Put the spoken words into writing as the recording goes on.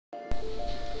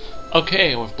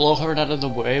Okay, with Blowhard out of the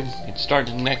way, we can start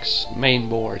the next main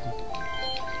board.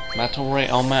 Battle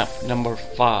Royale map number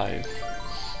 5.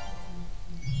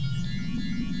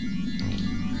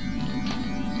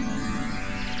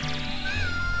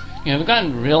 You know, I've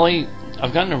gotten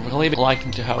a really big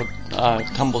liking to how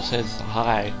Tumble says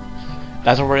hi.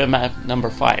 Battle Royale map number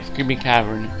 5, Creepy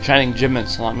Cavern, Shining Gem and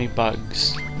Salami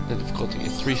Bugs. The difficulty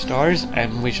is 3 stars,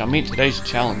 and we shall meet today's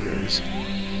challengers.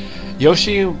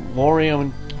 Yoshi, Wario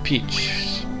and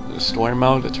Peach. The story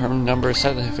mode, the turn number is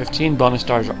set to 15, bonus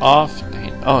stars are off.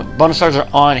 Bonus stars are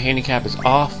on, handicap is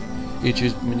off. You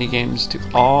choose minigames to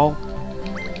all.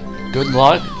 Good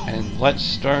luck, and let's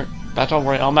start Battle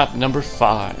Royale map number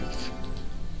 5.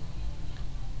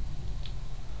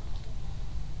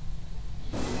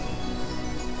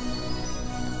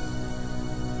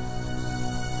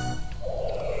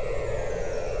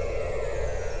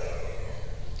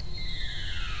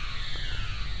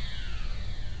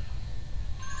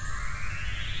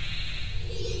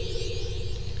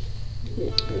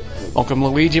 Welcome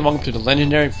Luigi, welcome to the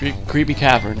legendary Creepy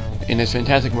Cavern. In this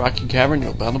fantastic rocky cavern,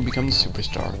 you'll battle to become the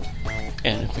superstar.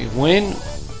 And if we win,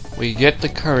 we get the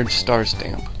courage star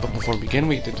stamp. But before we begin,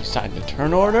 we have to decide the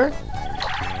turn order.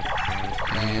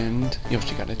 And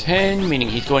Yoshi got a 10, meaning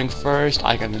he's going first.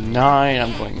 I got a 9,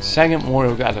 I'm going second.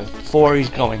 Wario got a 4, he's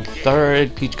going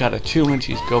third. Peach got a 2, and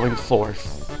she's going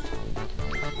fourth.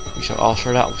 We shall all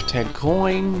start out with 10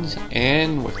 coins.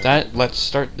 And with that, let's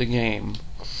start the game.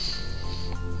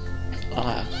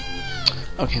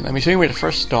 Okay, let me show you where the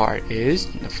first star is.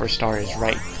 The first star is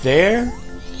right there.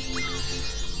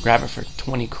 Grab it for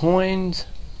 20 coins.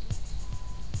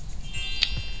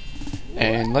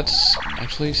 And let's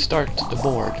actually start the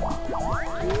board.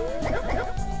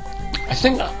 I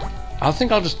think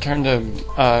I'll just turn the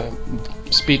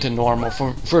speed to normal.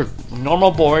 For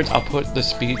normal boards, I'll put the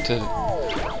speed to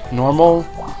normal.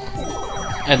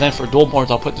 And then for dual boards,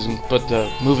 I'll put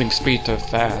the moving speed to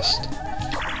fast.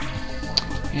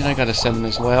 And I got a 7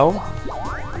 as well.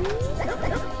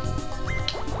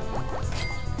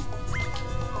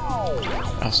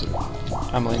 Also,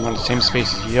 I'm laying on the same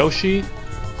space as Yoshi.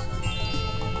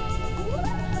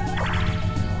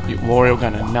 Wario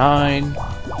got a 9.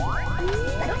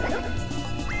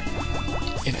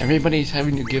 And everybody's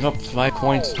having to give up 5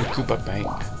 points to Koopa Bank.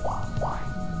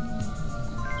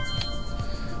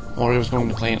 Wario's going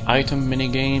to play an item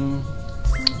minigame.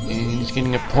 And he's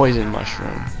getting a poison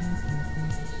mushroom.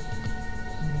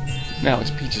 Now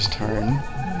it's Peach's turn.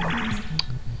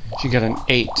 She got an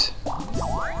 8.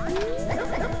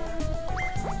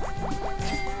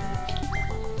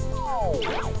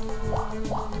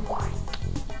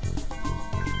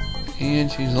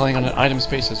 And she's laying on an item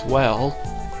space as well.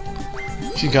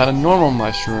 She got a normal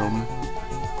mushroom.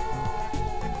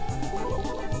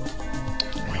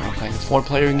 I'm playing a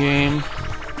 4-player game.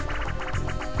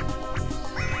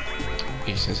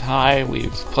 He says hi.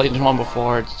 We've played this one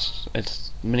before. It's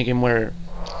a minigame where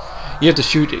you have to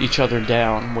shoot each other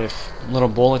down with little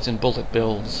bullets and bullet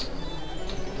bills.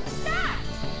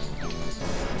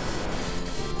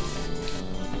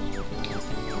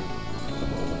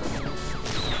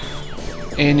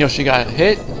 And Yoshi got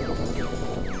hit.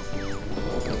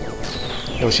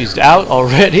 Yoshi's out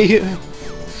already.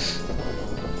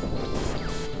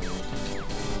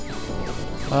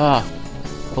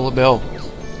 Bullet bill.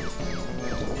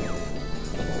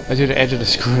 I do the edge of the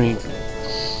screen.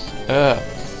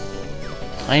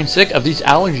 I am sick of these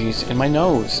allergies in my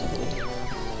nose.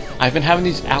 I've been having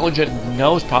these allergic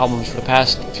nose problems for the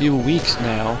past few weeks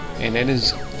now, and it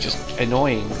is just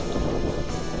annoying.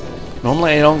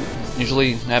 Normally I don't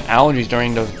usually have allergies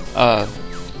during the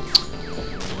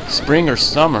spring or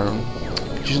summer.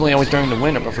 It's usually always during the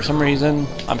winter, but for some reason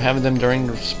I'm having them during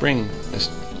the spring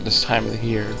this time of the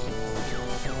year.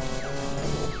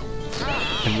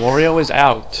 And Wario is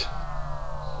out.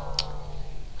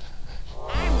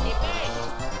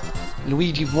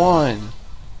 Luigi won!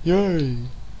 Yay!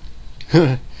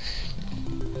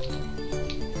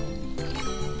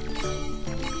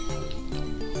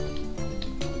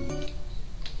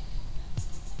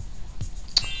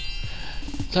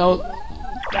 So,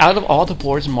 out of all the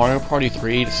boards in Mario Party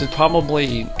 3, this is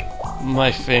probably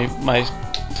my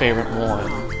favorite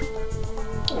one.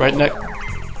 Right next.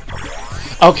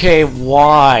 Okay,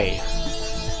 why?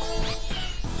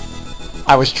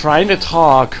 I was trying to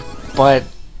talk, but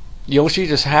Yoshi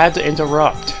just had to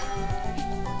interrupt.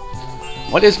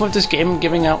 What is with this game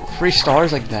giving out 3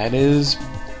 stars like that? It's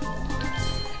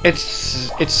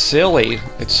silly.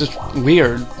 It's just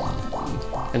weird.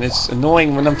 And it's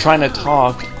annoying when I'm trying to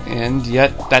talk, and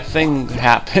yet that thing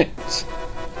happens.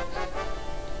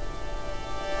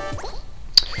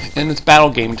 And it's battle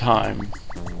game time.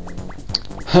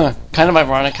 Kind of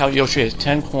ironic how Yoshi has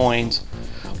 10 coins,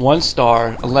 1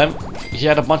 star, 11. He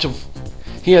had a bunch of.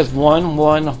 He has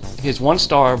he has 1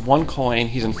 star, 1 coin.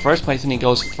 He's in first place and he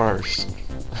goes first.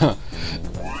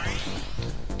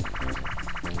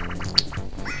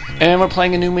 And we're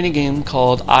playing a new minigame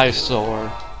called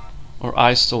Eyesore. Or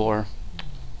Eyesore.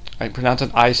 I pronounce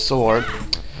it Eyesore.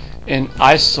 In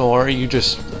Eyesore, you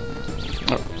just.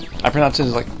 I pronounce it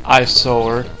as like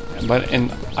Eyesore. But in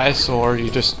Eyesore,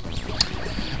 you just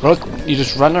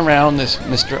run around this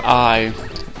Mr. Eye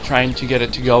trying to get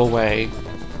it to go away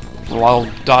while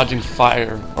dodging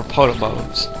fire or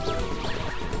potobos.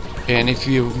 And if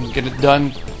you get it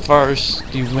done first,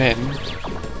 you win.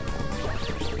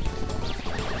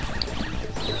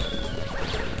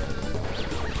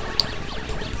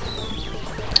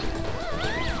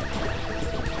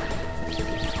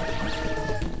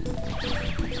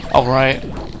 Alright,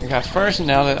 I got first,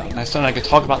 now that I said I could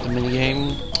talk about the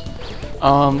minigame.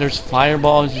 There's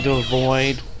fireballs you to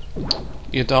avoid.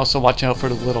 You have to also watch out for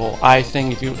the little eye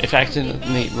thing. If you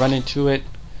accidentally run into it,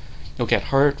 you'll get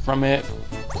hurt from it.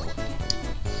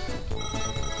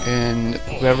 And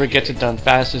whoever gets it done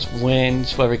fastest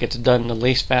wins. Whoever gets it done the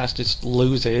least fastest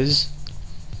loses.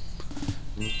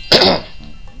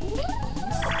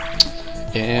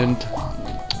 And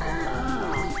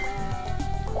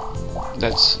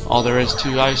that's all there is to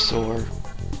Eyesore.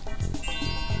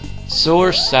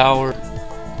 Sour, sour,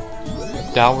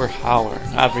 dour, hour,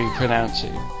 however you pronounce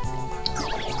it.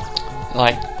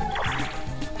 Like,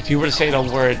 if you were to say the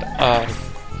word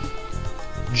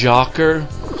Jocker,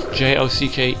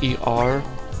 Jocker,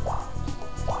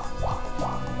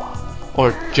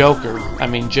 or Joker, I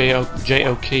mean Joker,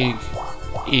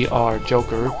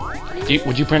 Joker.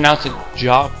 Would you pronounce it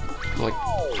like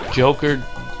Joker,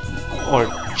 or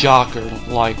Jocker,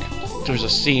 like there's a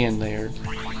C in there?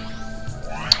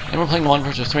 And we're playing 1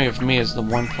 versus 3 for me as the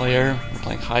 1 player. We're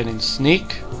playing hide and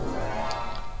seek.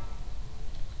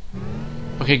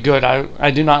 Okay, good.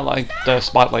 I do not like the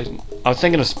spotlight. I was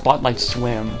thinking of spotlight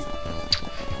swim.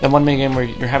 That one minigame where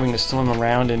you're having to swim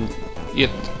around and you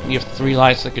have 3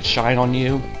 lights that could shine on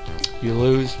you. You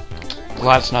lose.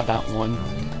 Glad it's not that one.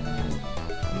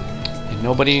 And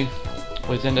nobody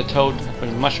was in the Toad or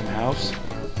the Mushroom House.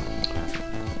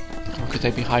 Or could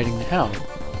they be hiding now?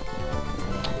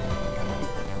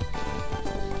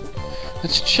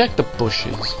 Let's check the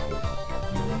bushes.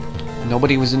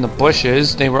 Nobody was in the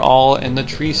bushes, they were all in the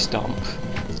tree stump.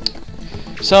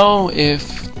 So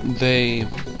if they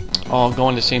all go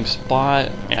in the same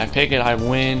spot and I pick it, I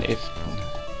win. If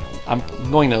I'm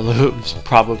going to lose,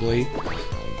 probably.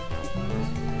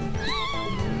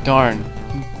 Darn.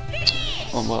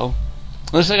 Oh well.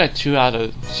 Looks like I got 2 out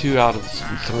of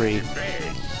 3.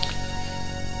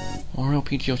 Wario,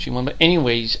 Peach, Yoshi won. But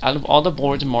anyways, out of all the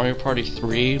boards in Mario Party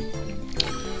 3,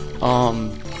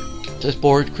 this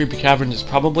board, Creepy Cavern, is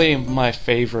probably my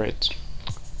favorite,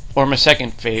 or my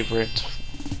second favorite,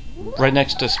 right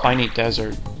next to Spiny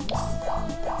Desert.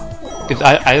 Cause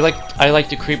I like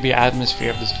the creepy atmosphere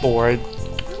of this board.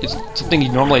 It's something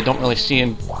you normally don't really see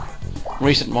in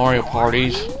recent Mario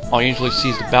parties. All you usually see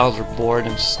is the Bowser board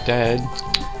instead.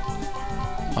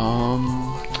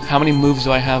 How many moves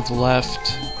do I have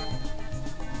left?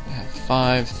 I have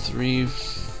 5, 3.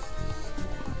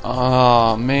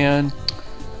 Oh man.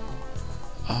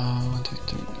 1, 2,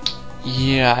 3.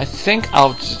 Yeah, I think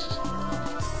I'll just.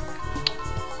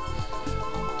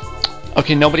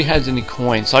 Okay, nobody has any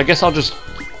coins, so I guess I'll just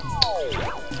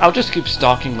keep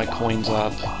stocking my coins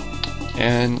up,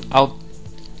 and I'll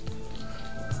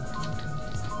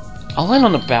land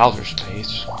on the Bowser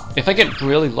space. If I get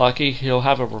really lucky, he'll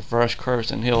have a reverse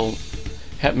curse, and he'll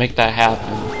make that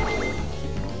happen.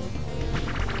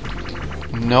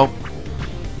 Nope.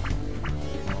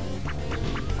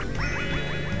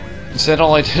 Instead,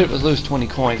 all I did was lose 20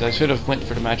 coins. I should have went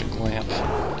for the magic lamp.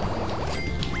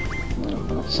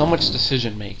 So much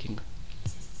decision making.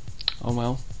 Oh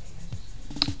well.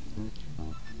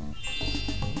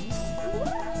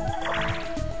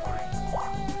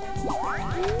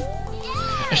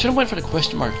 I should have went for the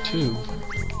question mark too.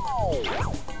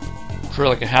 For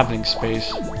like a happening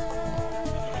space.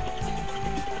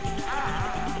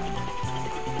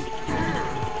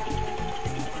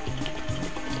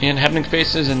 And happening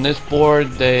spaces in this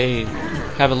board, they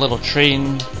have a little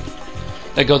train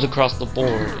that goes across the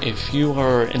board. If you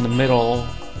are in the middle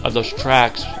of those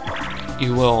tracks,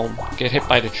 you will get hit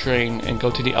by the train and go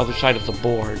to the other side of the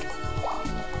board.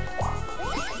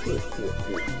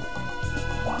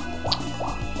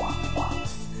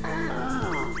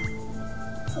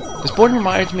 This board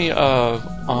reminds me of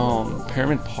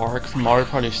Pyramid Park from Mario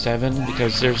Party 7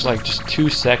 because there's like just 2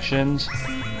 sections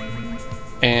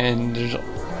and there's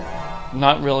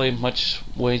not really much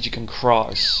ways you can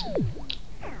cross.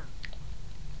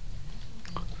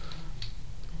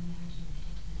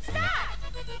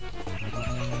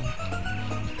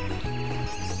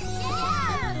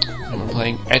 And we're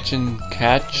playing Etch and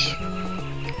Catch.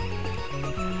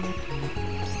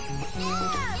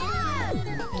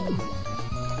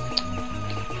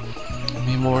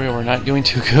 Me and Wario are not doing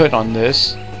too good on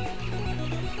this.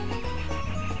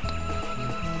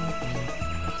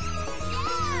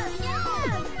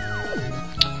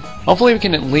 Hopefully we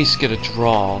can at least get a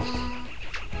draw.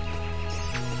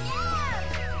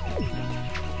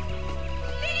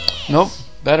 Nope,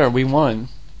 better, we won.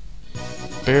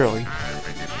 Barely.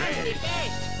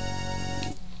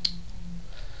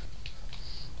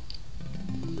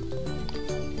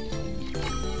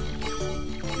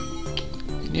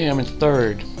 Yeah, I'm in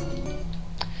 3rd.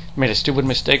 Made a stupid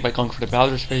mistake by going for the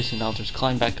Bowser space and now just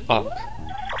climb back up.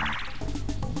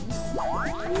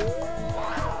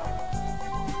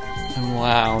 And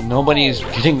wow, nobody is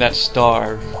getting that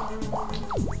star.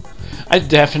 I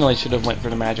definitely should have went for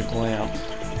the magic lamp.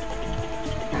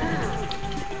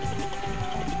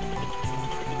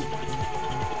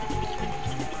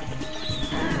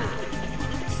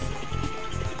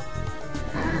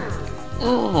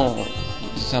 Oh,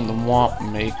 the sound the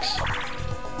womp makes.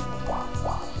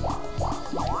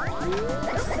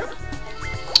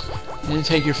 You didn't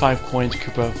take your 5 coins,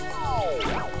 Koopa.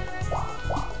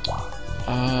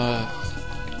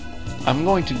 I'm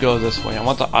going to go this way. I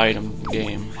want the item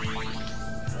game.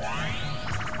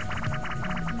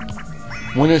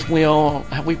 Winner's Wheel.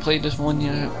 Have we played this one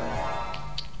yet?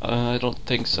 I don't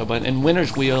think so. But in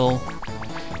Winner's Wheel,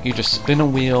 you just spin a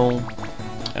wheel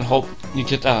and hope you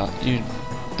get the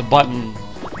button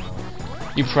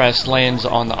you press lands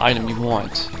on the item you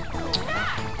want.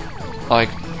 Like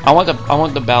I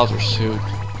want the Bowser suit.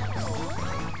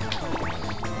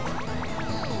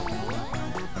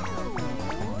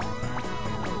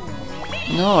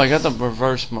 No, I got the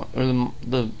reverse or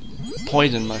the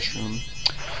poison mushroom.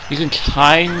 You can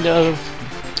kind of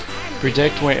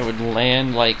predict where it would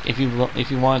land. Like if you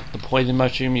want the poison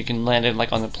mushroom, you can land it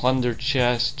like on the plunder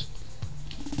chest.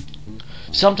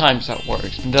 Sometimes that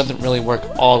works, but it doesn't really work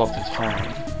all of the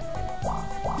time.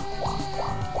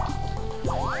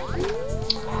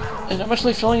 And I'm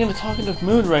actually feeling in a talkative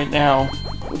mood right now,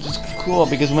 which is cool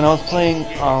because when I was playing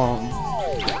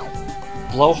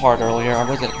Blowhard earlier, I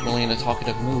wasn't really in a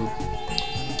talkative mood,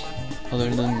 other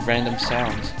than random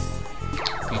sounds.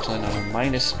 Peach landed on a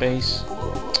minus space,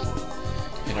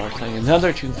 and I was playing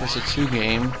another 2 vs 2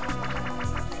 game,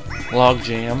 Log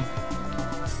Jam.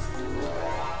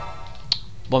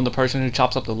 Well, I'm the person who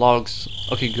chops up the logs.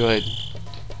 Okay, good.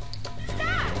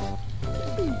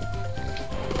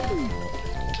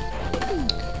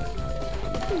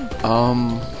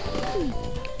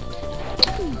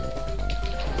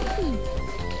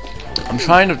 I'm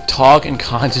trying to talk and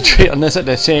concentrate on this at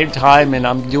the same time, and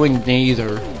I'm doing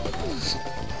neither.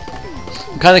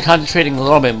 I'm kind of concentrating a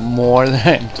little bit more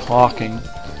than I'm talking.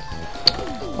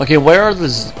 Okay, where are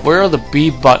the B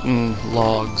button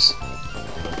logs?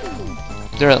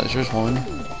 There's one.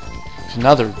 There's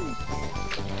another.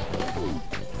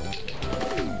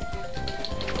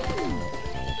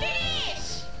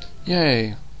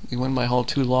 Yay! We won by whole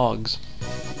 2 logs.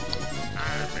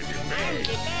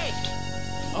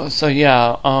 So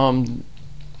yeah, oh,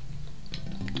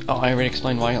 I already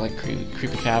explained why I like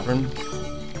Creepy Cavern.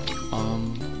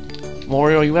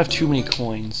 Wario, you have too many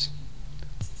coins.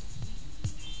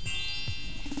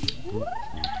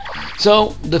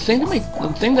 So the thing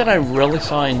that I really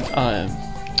find,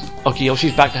 okay,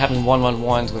 Yoshi's back to having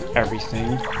 1-1-1s with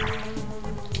everything.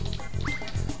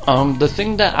 The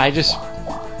thing that I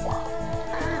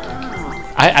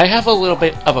have a little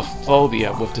bit of a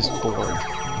phobia with this board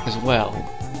as well.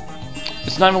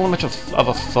 It's not really much of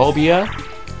a phobia.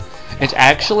 It's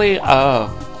actually a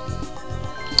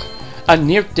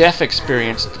near-death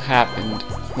experience that happened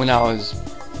when I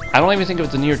don't even think it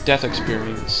was a near-death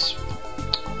experience.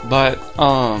 But,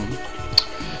 I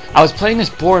was playing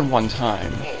this board one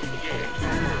time,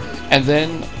 and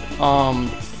then,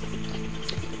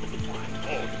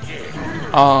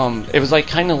 it was like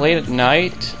kinda late at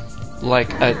night,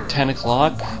 like at 10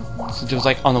 o'clock, since it was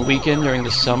like on the weekend during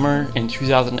the summer in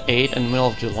 2008 in the middle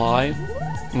of July.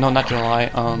 No, not July,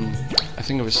 I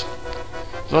think it was, I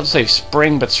was about to say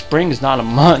spring, but spring is not a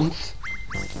month.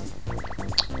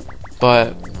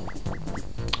 But,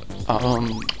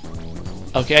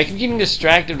 okay, I keep getting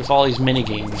distracted with all these mini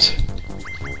games.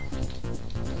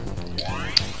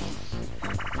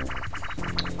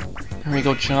 Here we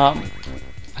go, Chomp.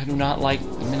 I do not like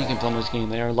the minigames on this game.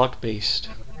 They are luck-based,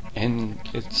 and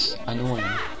it's annoying.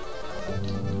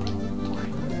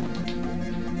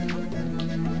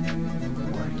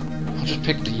 I'll just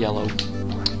pick the yellow.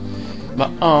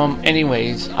 But,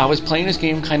 anyways, I was playing this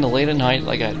game kind of late at night,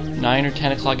 like at 9 or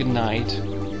 10 o'clock at night.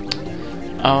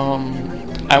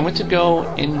 I went to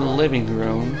go in the living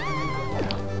room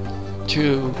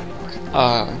to,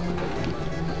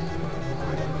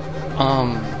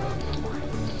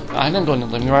 I didn't go in the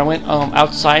living room. I went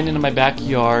outside into my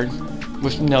backyard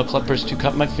with some nail clippers to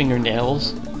cut my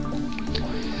fingernails.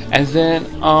 And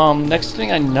then next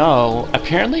thing I know,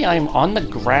 apparently I'm on the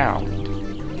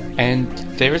ground, and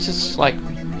there's this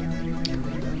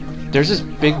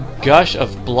big gush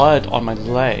of blood on my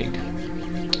leg,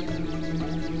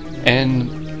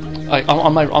 and like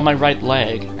on my right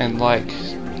leg, and like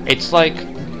it's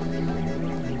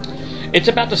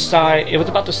about the size. It was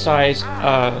about the size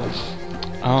of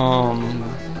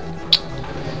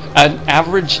an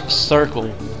average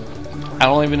circle. I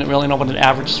don't even really know what an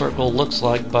average circle looks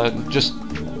like, but just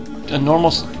a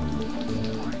normal.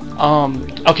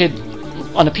 Okay,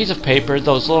 on a piece of paper,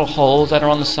 those little holes that are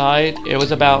on the side, it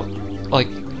was about like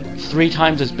 3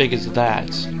 times as big as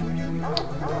that.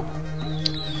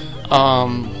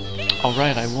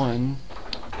 Alright, I won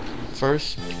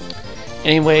first.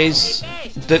 Anyways,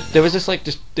 there was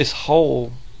this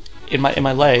hole in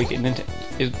my leg, and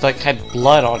it like had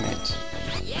blood on it.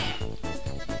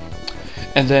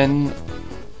 And then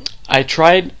I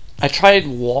tried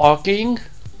walking,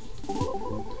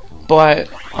 but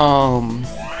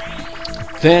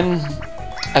then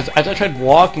as I tried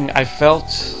walking, I felt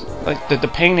like the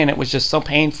pain in it was just so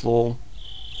painful.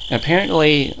 And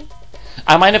apparently,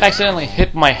 I might have accidentally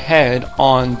hit my head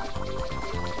on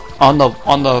the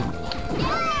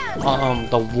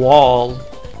wall,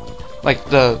 like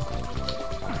the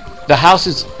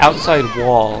house's outside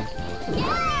wall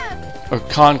or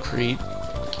concrete.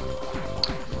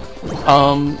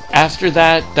 After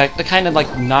that kind of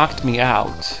like knocked me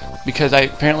out because I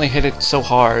apparently hit it so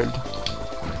hard.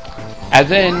 And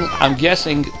then I'm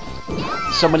guessing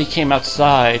somebody came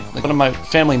outside, like one of my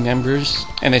family members,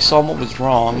 and they saw what was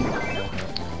wrong.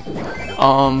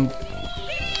 And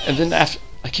then after,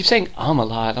 I keep saying a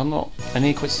lot. I don't know. I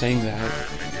need to quit saying that.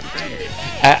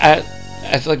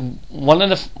 As like one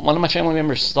of my family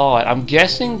members saw it. I'm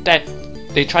guessing that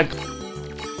they tried